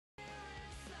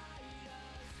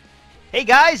Hey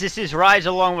guys, this is Rise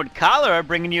along with Cholera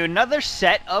bringing you another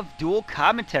set of dual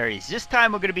commentaries. This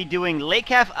time we're going to be doing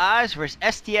Lecaf Oz versus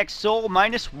STX Seoul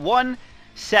 -1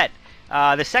 set.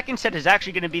 The second set is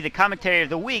actually going to be the commentary of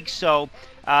the week, so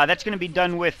that's going to be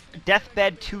done with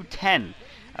Deathbed 210.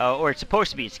 Or it's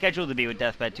supposed to be. It's scheduled to be with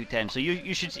Deathbed 210. So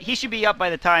he should be up by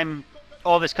the time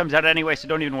all this comes out anyway, so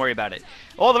don't even worry about it.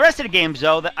 All the rest of the games,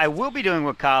 though, that I will be doing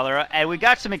with Cholera, and we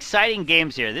got some exciting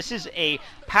games here. This is a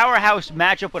powerhouse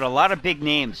matchup with a lot of big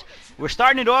names. We're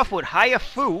starting it off with Hiya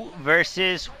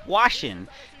versus Hwasin.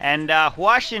 And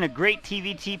Hwasin, a great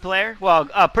TVT player. Well,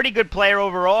 a pretty good player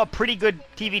overall, a pretty good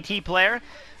TVT player.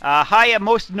 Hiya,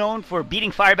 most known for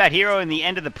beating Firebat Hero in the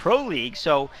end of the Pro League,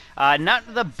 so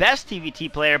not the best TVT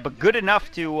player, but good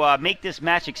enough to make this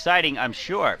match exciting, I'm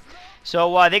sure.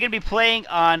 So they're going to be playing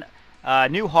on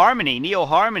Neo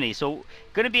Harmony. So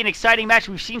going to be an exciting match.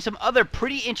 We've seen some other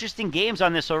pretty interesting games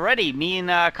on this already. Me and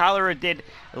Cholera did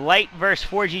Light versus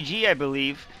 4GG, I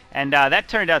believe, and that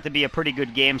turned out to be a pretty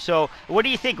good game. So what do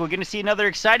you think? We're going to see another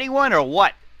exciting one or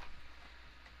what?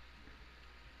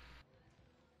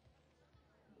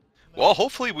 Well,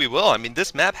 hopefully we will. I mean,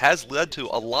 this map has led to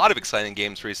a lot of exciting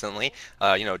games recently.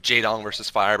 Jaedong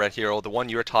versus Firebat Hero, the one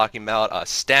you were talking about,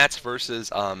 Stats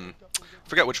versus,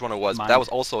 forget which one it was, but that was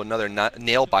also another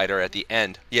nail biter at the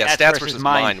end. Yeah, Stats versus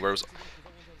Mind, where it was,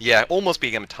 yeah, almost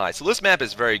became a tie. So this map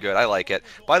is very good. I like it.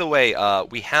 By the way,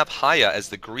 we have Hiya as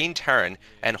the green Terran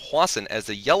and Hwasin as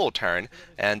the yellow Terran,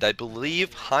 and I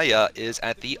believe Hiya is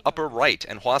at the upper right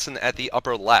and Hwasin at the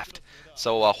upper left.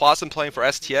 So Hwasin playing for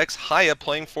STX, Hiya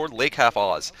playing for Lecaf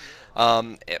Oz.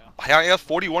 Hiya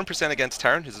 41% against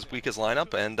Terran, his weakest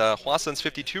lineup, and Hwasin's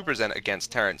 52%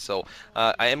 against Terran. So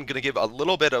I am going to give a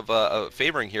little bit of a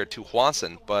favoring here to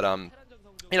Hwasin, but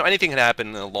anything can happen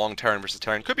in a long Terran versus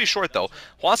Terran. Could be short, though.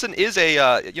 Hwasin is a,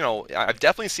 I've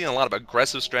definitely seen a lot of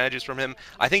aggressive strategies from him.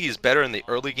 I think he's better in the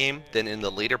early game than in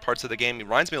the later parts of the game. He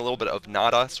reminds me a little bit of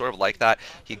Nada, sort of like that.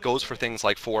 He goes for things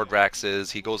like forward Raxes.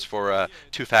 He goes for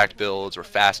two-fact builds or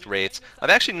fast rates. I've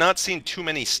actually not seen too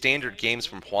many standard games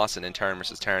from Hwasin in Terran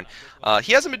versus Terran.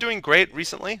 He hasn't been doing great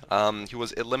recently. He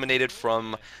was eliminated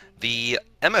from the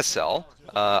MSL,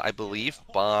 I believe,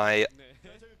 by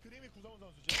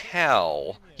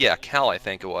Cal. Yeah, Cal, I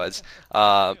think it was.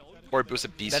 Or was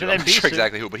it Bisu? I'm not sure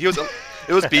exactly who, but it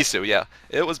was Bisu, yeah.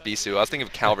 It was Bisu. I was thinking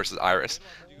of Cal versus Iris.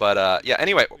 But yeah,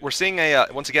 anyway, we're seeing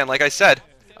once again, like I said,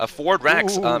 a forward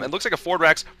Rax. It looks like a forward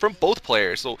Rax from both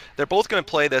players. So they're both going to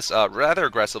play this rather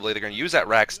aggressively. They're going to use that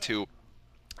Rax to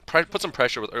put some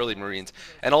pressure with early Marines,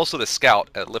 and also the Scout,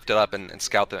 lift it up and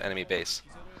scout the enemy base.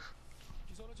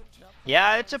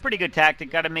 Yeah, it's a pretty good tactic.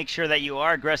 Got to make sure that you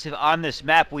are aggressive on this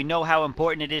map. We know how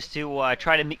important it is to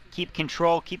try to keep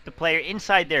control, keep the player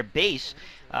inside their base.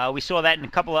 We saw that in a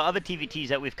couple of other TVTs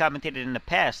that we've commentated in the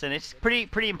past, and it's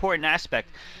pretty important aspect.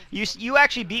 You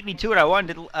actually beat me to it. I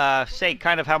wanted to say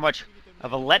kind of how much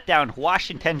of a letdown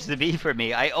Hwasin tends to be for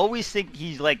me. I always think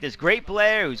he's like this great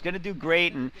player who's going to do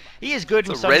great, and he is good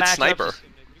in some matchups. Red sniper.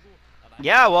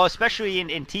 Yeah, well, especially in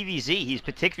TVZ, he's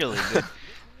particularly good.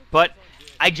 But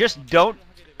I just don't.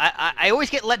 I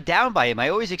always get let down by him. I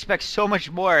always expect so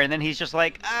much more, and then he's just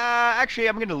like, actually,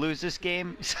 I'm going to lose this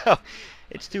game. So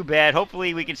it's too bad.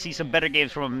 Hopefully, we can see some better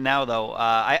games from him now, though.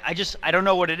 I don't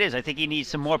know what it is. I think he needs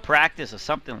some more practice or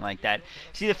something like that.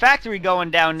 See, the factory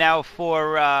going down now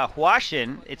for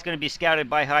Hwasin. It's going to be scouted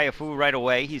by Hiya right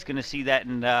away. He's going to see that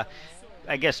and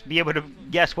I guess be able to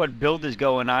guess what build is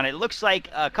going on. It looks like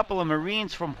a couple of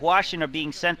Marines from Hwasin are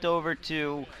being sent over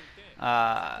to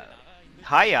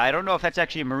Hiya. I don't know if that's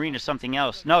actually a Marine or something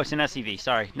else. No, it's an SCV.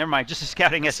 Sorry. Never mind. Just a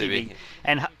scouting SCV.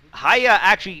 And Hiya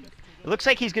actually, it looks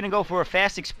like he's going to go for a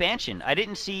fast expansion. I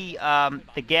didn't see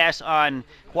the gas on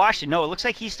Hwasin. No, it looks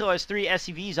like he still has 3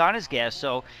 SCVs on his gas.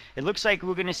 So it looks like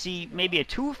we're going to see maybe a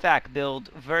 2-fact build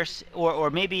versus, or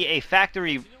maybe a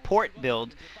factory port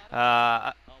build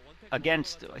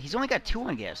against, he's only got 2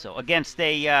 on gas though, against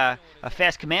a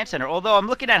fast command center. Although I'm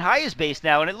looking at Hiya's base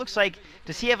now, and it looks like,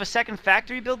 does he have a second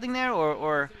factory building there,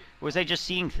 or was I just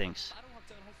seeing things?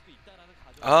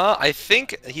 I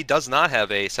think he does not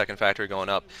have a second factory going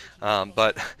up,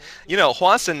 but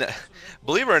Hwasin,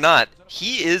 believe it or not,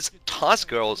 he is Toss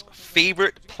Girl's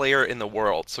favorite player in the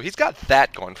world, so he's got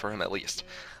that going for him at least.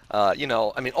 I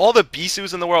mean, all the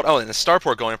Bisus in the world. Oh, and the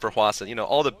Starport going for Hwasin.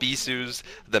 All the Bisus,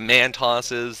 the Man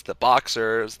Tosses, the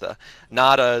Boxers, the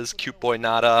Nadas, Cute Boy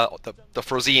Nada, the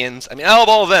Frosians. I mean, out of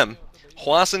all of them,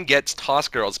 Hwasin gets Toss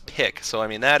Girl's pick. So, I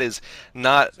mean, that is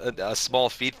not a small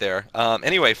feat there.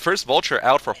 Anyway, first Vulture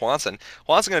out for Hwasin.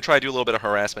 Hwasin going to try to do a little bit of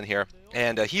harassment here.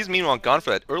 And he's meanwhile gone for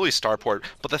that early starport.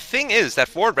 But the thing is that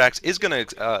forward Rax is gonna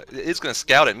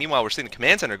scout it. Meanwhile, we're seeing the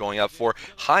command center going up for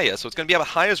Hiya, so it's gonna be about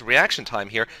Hiya's reaction time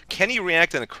here. Can he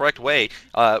react in the correct way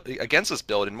against this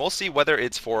build? And we'll see whether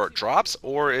it's for drops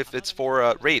or if it's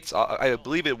for rates. I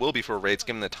believe it will be for rates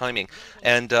given the timing.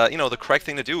 And you know, the correct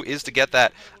thing to do is to get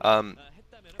that.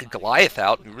 Goliath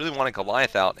out. You really want a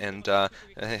Goliath out, and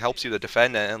it helps you to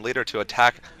defend and later to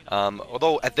attack.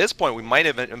 Although at this point we might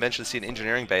have eventually see an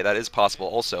engineering bay. That is possible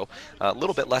also. A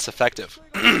little bit less effective.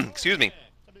 Excuse me.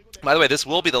 By the way, this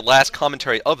will be the last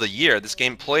commentary of the year. This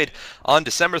game played on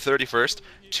December 31st,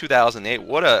 2008.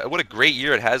 What a great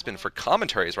year it has been for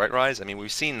commentaries, right, Rise? I mean,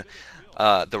 we've seen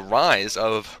the rise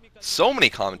of so many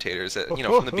commentators, you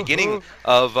know, from the beginning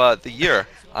of the year.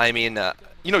 I mean,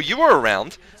 you know, you were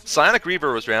around. Psionic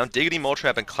Reaver was around, Diggity,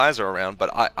 Moltrap, and Kaiser are around,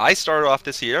 but I started off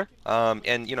this year,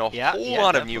 and you know, a whole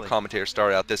lot of new commentators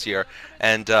started out this year,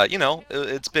 and you know,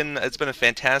 it's been a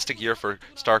fantastic year for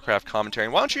StarCraft commentary.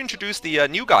 And why don't you introduce the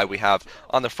new guy we have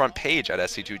on the front page at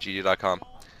sc2gg.com?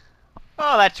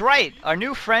 Oh, that's right. Our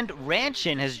new friend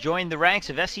Ranchin has joined the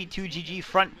ranks of SC2GG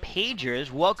front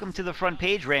pagers. Welcome to the front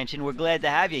page, Ranchin. We're glad to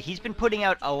have you. He's been putting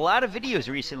out a lot of videos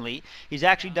recently. He's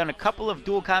actually done a couple of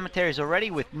dual commentaries already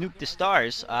with Nuke the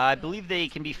Stars. I believe they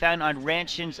can be found on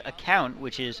Ranchin's account,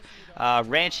 which is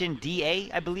RanchinDA,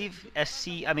 I believe.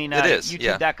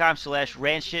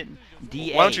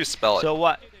 YouTube.com/RanchinDA. Why don't you spell it? So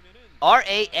what?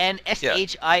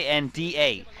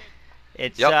 RANSHINDA.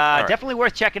 It's definitely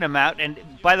worth checking them out. And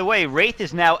by the way, Wraith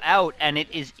is now out, and it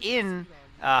is in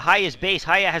Hiya's base.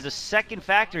 Hiya has a second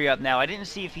factory up now. I didn't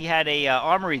see if he had a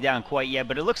armory down quite yet,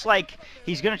 but it looks like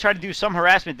he's going to try to do some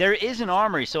harassment. There is an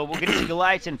armory, so we're going to see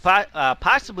Goliaths and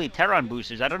possibly Terran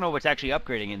boosters. I don't know what's actually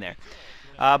upgrading in there.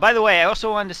 By the way, I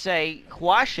also wanted to say,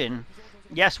 Hwasin,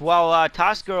 yes, while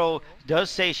Toss Girl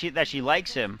does say that she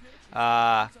likes him,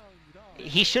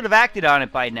 he should have acted on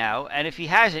it by now, and if he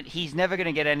hasn't, he's never going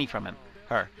to get any from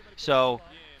her. So,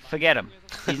 forget him.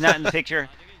 He's not in the picture.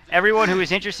 Everyone who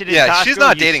is interested in Toss she's Girl,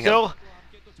 not dating him.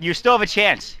 You still have a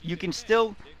chance. You can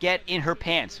still get in her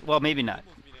pants. Well, maybe not,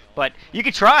 but you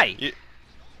could try.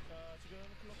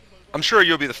 I'm sure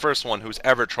you'll be the first one who's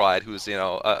ever tried, who's, you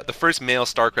know, the first male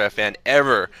StarCraft fan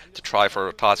ever to try for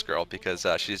a Toss Girl, because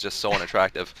she's just so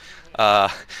unattractive.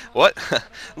 What?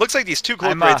 Looks like these two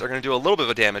glow crates are going to do a little bit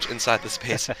of damage inside the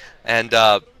space, and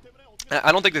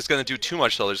I don't think it's going to do too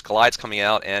much, though. There's Collides coming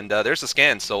out, and there's the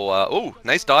scan. So, oh,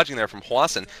 nice dodging there from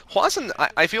Hwasin. Hwasin,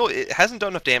 I feel it hasn't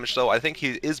done enough damage, though. I think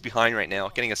he is behind right now,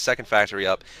 getting a second factory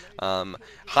up.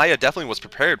 Hiya definitely was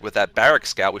prepared with that barrack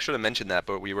scout. We should have mentioned that,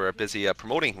 but we were busy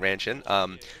promoting Ranchin.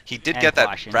 He did get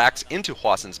that Rax into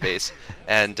Hwasin's base,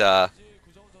 and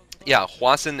yeah,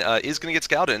 Hwasin is going to get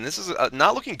scouted, and this is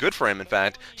not looking good for him, in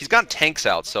fact. He's got tanks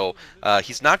out, so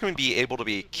he's not going to be able to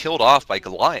be killed off by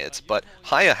Goliaths, but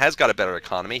Hiya has got a better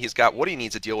economy. He's got what he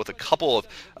needs to deal with a couple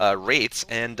of rates,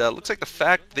 and looks like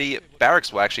the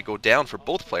barracks will actually go down for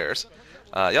both players.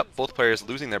 Yep, both players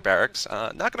losing their barracks.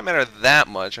 Not going to matter that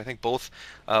much. I think both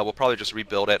will probably just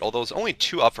rebuild it, although there's only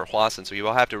 2 up for Hwasin, so you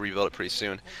will have to rebuild it pretty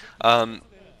soon.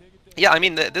 Yeah, I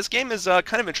mean, this game is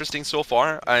kind of interesting so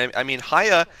far. I mean,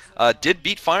 Hiya did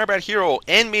beat Firebat Hero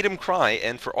and made him cry,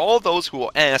 and for all those who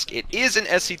will ask, it is an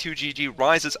SC2GG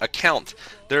Rise's account.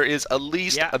 There is at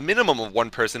least a minimum of one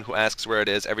person who asks where it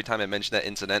is every time I mention that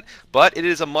incident, but it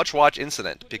is a much-watched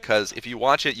incident, because if you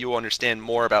watch it, you will understand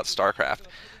more about StarCraft.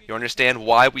 You understand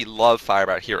why we love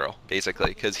Firebat Hero, basically,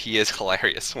 because he is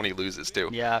hilarious when he loses, too.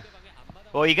 Yeah.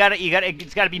 Well, it's got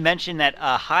to be mentioned that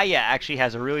Hiya actually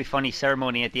has a really funny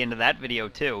ceremony at the end of that video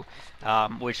too,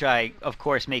 which I, of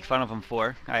course, make fun of him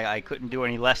for. I couldn't do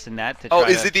any less than that.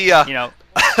 Is it the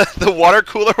the water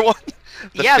cooler one?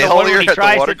 The one where he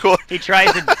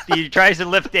tries to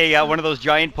lift a one of those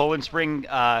giant Poland Spring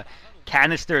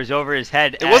canisters over his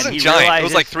head. It wasn't giant. It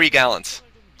was like 3 gallons.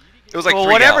 It was like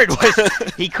whatever it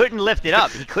was, he couldn't lift it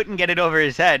up. He couldn't get it over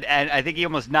his head, and I think he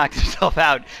almost knocked himself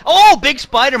out. Oh, big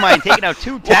spider mine taking out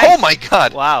 2 tanks. Oh my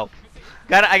God! Wow.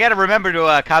 I gotta remember to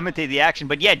commentate the action,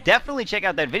 but yeah, definitely check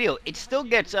out that video. It still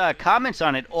gets comments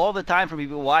on it all the time from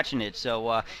people watching it,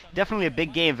 so definitely a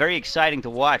big game, very exciting to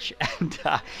watch. And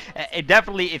it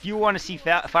definitely, if you want to see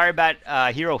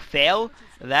Firebat Hero fail,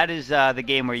 that is the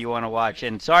game where you want to watch.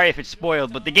 And sorry if it's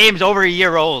spoiled, but the game's over a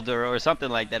year old or something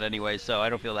like that anyway, so I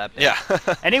don't feel that bad. Yeah.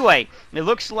 Anyway, it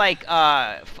looks like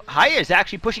Hiya is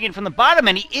actually pushing in from the bottom,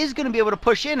 and he is going to be able to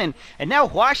push in. And now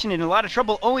Hwasin in a lot of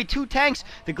trouble. Only 2 tanks.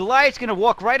 The Goliath's going to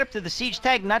walk right up to the siege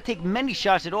tank, not take many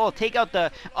shots at all, take out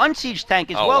the unsieged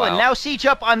tank as well, and now siege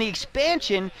up on the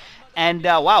expansion. And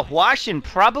wow, Hwasin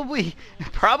probably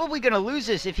going to lose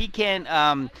this if he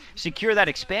can't secure that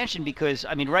expansion, because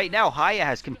I mean right now Hiya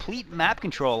has complete map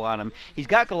control on him. He's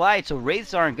got Goliath, so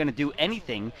Wraiths aren't going to do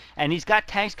anything, and he's got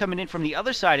tanks coming in from the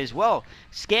other side as well.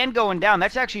 Scan going down.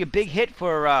 That's actually a big hit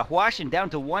for Hwasin, down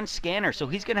to 1 scanner, so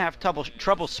he's going to have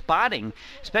trouble spotting,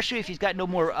 especially if he's got no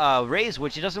more Wraiths,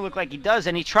 which it doesn't look like he does.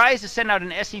 And he tries to send out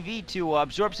an SEV to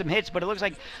absorb some hits, but it looks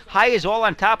like Hiya's all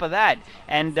on top of that.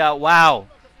 And wow.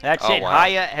 That's it. Wow.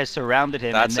 Hiya has surrounded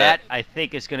him, That's and that, it. I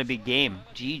think, is going to be game.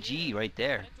 GG right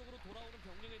there.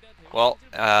 Well,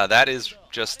 that is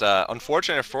just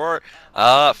unfortunate for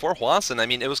Hwasin. I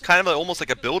mean, it was kind of almost like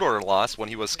a build order loss when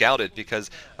he was scouted, because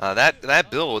that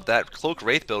build, that Cloak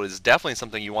Wraith build, is definitely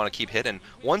something you want to keep hidden.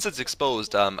 Once it's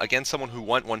exposed against someone who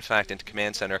went one fact into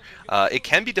Command Center, it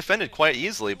can be defended quite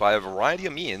easily by a variety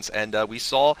of means, and we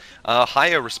saw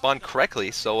Hiya respond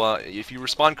correctly. So if you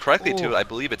respond correctly to it, I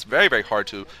believe it's very, very hard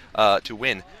to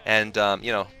win. And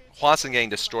you know, Hwasin getting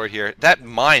destroyed here. That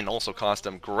mine also cost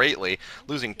him greatly,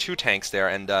 losing 2 tanks there,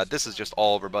 and this is just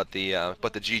all over but the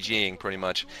GGing pretty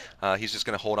much. He's just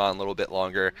going to hold on a little bit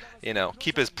longer, you know,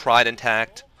 keep his pride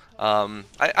intact. I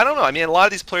don't know. I mean, a lot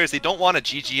of these players, they don't want to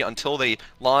GG until they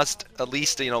lost at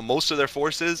least, you know, most of their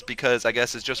forces, because I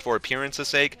guess it's just for appearance's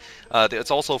sake. It's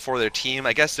also for their team.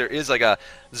 I guess there is like a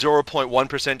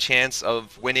 0.1% chance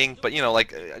of winning, but you know,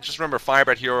 like just remember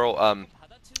Firebat Hero.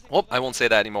 Well, I won't say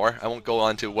that anymore. I won't go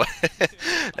on to what.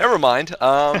 Never mind.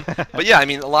 But yeah, I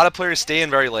mean, a lot of players stay in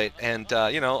very late, and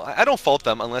you know, I don't fault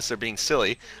them unless they're being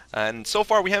silly. And so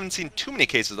far, we haven't seen too many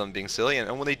cases of them being silly.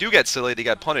 And when they do get silly, they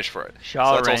get punished for it. So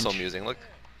that's also amusing. Look.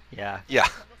 Yeah. Yeah.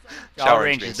 Shower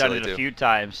Range has done it a few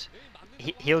times.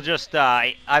 He'll just,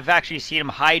 I've actually seen him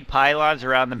hide pylons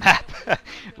around the map,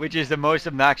 which is the most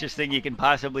obnoxious thing you can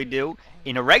possibly do.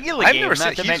 In a regular game, never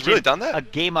seen, he's really done that? A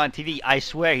game on TV, I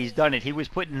swear he's done it. He was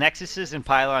putting nexuses and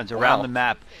pylons around the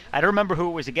map. I don't remember who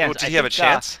it was against. Did he have a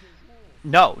chance?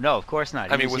 No, of course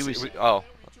not. I mean,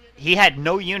 he had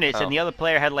no units, and the other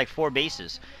player had like 4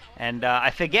 bases. And I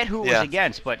forget who it was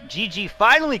against, but GG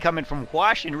finally coming from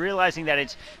Hwasin, realizing that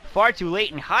it's far too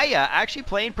late, and Hiya actually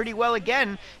playing pretty well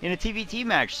again in a TVT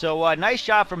match. So nice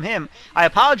job from him. I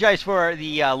apologize for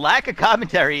the lack of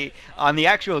commentary on the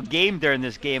actual game during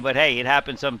this game, but hey, it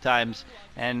happens sometimes.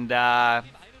 And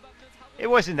it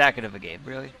wasn't that good of a game,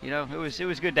 really. You know, it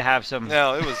was good to have some.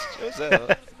 No, it was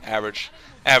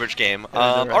average game.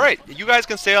 All right, you guys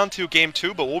can stay on to game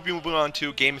 2, but we'll be moving on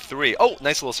to game 3. Oh,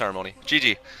 nice little ceremony.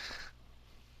 GG.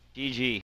 GG.